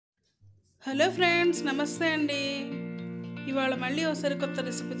Hello friends, నమస్తే అండి. ఇవాళ మళ్ళీ ఒకసారి కొత్త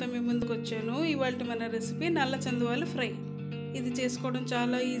రెసిపీతో మీ ముందుకు వచ్చాను. ఇవాళ మన రెసిపీ నల్ల చందువాలు ఫ్రై. ఇది చేసుకోవడం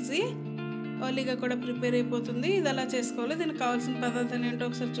చాలా ఈజీ, ఓలీగా కూడా ప్రిపేర్ అయిపోతుంది. ఇది ఎలా చేసుకోవాలో దీనికి కావాల్సిన పదార్థాలు ఏంటో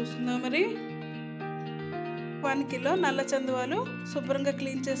ఒకసారి చూస్తుందాం. మరి 1 కిలో నల్ల చందువాలు శుభ్రంగా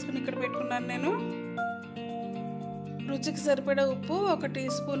క్లీన్ చేసుకుని ఇక్కడ పెట్టుకున్నాను నేను. రుచికి సరిపడా ఉప్పు, 1 టీ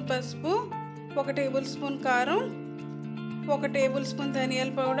స్పూన్ పసుపు, 1 టేబుల్ స్పూన్ కారం, 1 టేబుల్ స్పూన్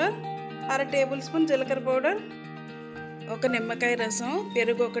ధనియాల పౌడర్, 1/2 టేబుల్ స్పూన్ జీలకర్ర పౌడర్, 1 నిమ్మకాయ రసం,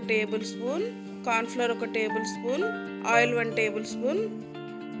 పెరుగు 1 table spoon, cornflour 1 table spoon, oil 1 table spoon,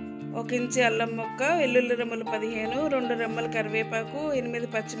 1 ఇంచి అల్లం ముక్క, వెల్లుల్లి రెమ్మలు 15, 2 రెమ్మల కరివేపాకు, 8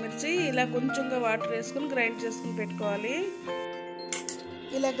 పచ్చిమిర్చి. ఇలా కొంచెంగా వాటర్ వేసుకుని గ్రైండ్ చేసుకుని పెట్టుకోవాలి.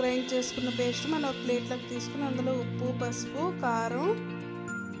 ఇలా గ్రైండ్ చేసుకున్న పేస్ట్ మనం ఒక ప్లేట్లోకి తీసుకుని అందులో ఉప్పు, పసుపు, కారం,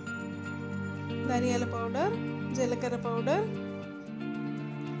 ధనియాల పౌడర్, జీలకర్ర పౌడర్,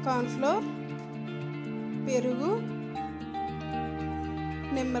 కార్న్ఫ్లోర్, పెరుగు,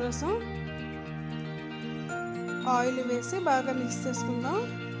 నిమ్మరసం, ఆయిల్ వేసి బాగా మిక్స్ చేసుకుందాం.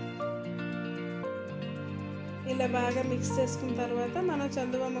 ఇలా బాగా మిక్స్ చేసుకున్న తర్వాత మనం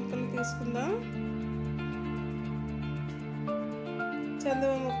చందువ ముక్కలు తీసుకుందాం.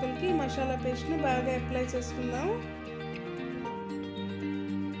 చందువ ముక్కలకి మసాలా పేస్ట్ని బాగా అప్లై చేసుకుందాం.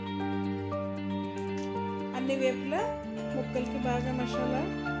 అన్ని వేపులా ముక్కలకి బాగా మసాలా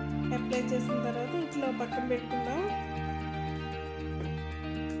అప్లై చేసిన తర్వాత ఇట్లా పక్కన పెట్టుకుందాం.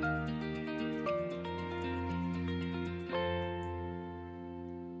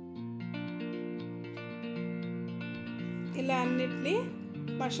 ఇలా అన్నిటినీ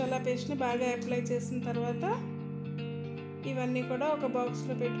మసాలా పేస్ట్ని బాగా అప్లై చేసిన తర్వాత ఇవన్నీ కూడా ఒక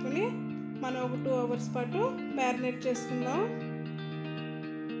బాక్స్లో పెట్టుకుని మనం ఒక 2 అవర్స్ పాటు మ్యారినేట్ చేసుకుందాం.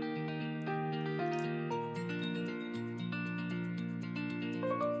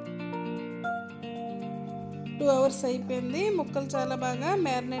 2 అవర్స్ అయిపోయింది. ముక్కలు చాలా బాగా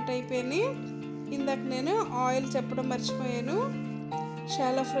మ్యారినేట్ అయిపోయినాయి. ఇందాక నేను ఆయిల్ చెప్పడం మర్చిపోయాను.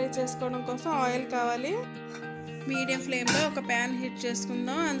 షాలో ఫ్రై చేసుకోవడం కోసం ఆయిల్ కావాలి. మీడియం ఫ్లేమ్లో ఒక ప్యాన్ హీట్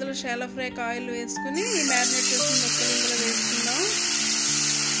చేసుకుందాం. అందులో షాలో ఫ్రైకి ఆయిల్ వేసుకుని ఈ మ్యారినేట్ చేసిన ముక్కలు ఇందులో వేసుకుందాం.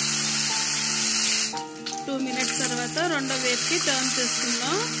 2 మినిట్స్ తర్వాత రెండో వేపుకి టర్న్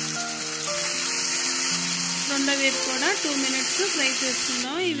చేసుకుందాం. రెండో వేపు కూడా 2 మినిట్స్ ఫ్రై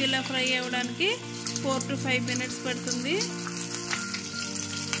చేసుకుందాం. ఇవి ఇలా ఫ్రై అవ్వడానికి 4 to 5 మినిట్స్ పడుతుంది.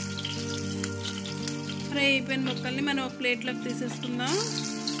 ఫ్రై అయిపోయిన ముక్కల్ని మనం ఒక ప్లేట్లోకి తీసేసుకుందాం.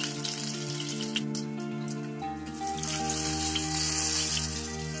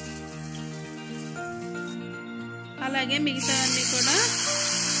 అలాగే మిగతా అన్నీ కూడా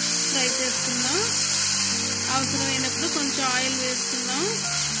ఫ్రై చేసుకుందాం. అవసరమైనప్పుడు కొంచెం ఆయిల్ వేసుకుందాం.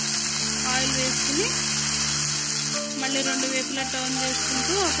 ఆయిల్ వేసుకుని మళ్ళీ 2 వైపులా టర్న్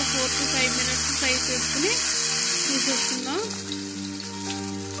చేసుకుంటూ ఒక 4 to 5 మినిట్స్ ఫ్రై చేసుకుని తీసేసుకుందాం.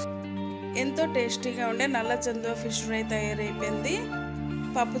 ఎంతో టేస్టీగా ఉండే నల్ల చందువ ఫిష్ ఫ్రై తయారైపోయింది.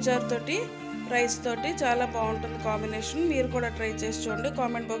 పప్పుచారు తోటి, రైస్ తోటి చాలా బాగుంటుంది కాంబినేషన్. మీరు కూడా ట్రై చేసి చూడండి.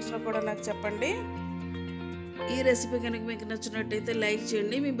 కామెంట్ బాక్స్లో కూడా నాకు చెప్పండి. ఈ రెసిపీ కనుక మీకు నచ్చినట్టయితే లైక్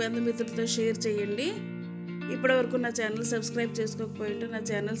చేయండి, మీ బంధుమిత్రులతో షేర్ చేయండి. ఇప్పటివరకు నా ఛానల్ సబ్స్క్రైబ్ చేసుకోకపోయింటే నా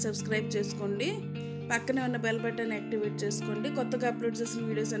ఛానల్ సబ్స్క్రైబ్ చేసుకోండి. పక్కనే ఉన్న బెల్ బటన్ యాక్టివేట్ చేసుకోండి. కొత్తగా అప్లోడ్ చేసిన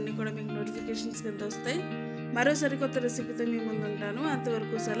వీడియోస్ అన్నీ కూడా మీకు నోటిఫికేషన్స్ కింద వస్తాయి. మరోసారి కొత్త రెసిపీతో మీ ముందు ఉంటాను.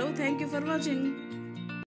 అంతవరకు సెలవు. Thank you for watching.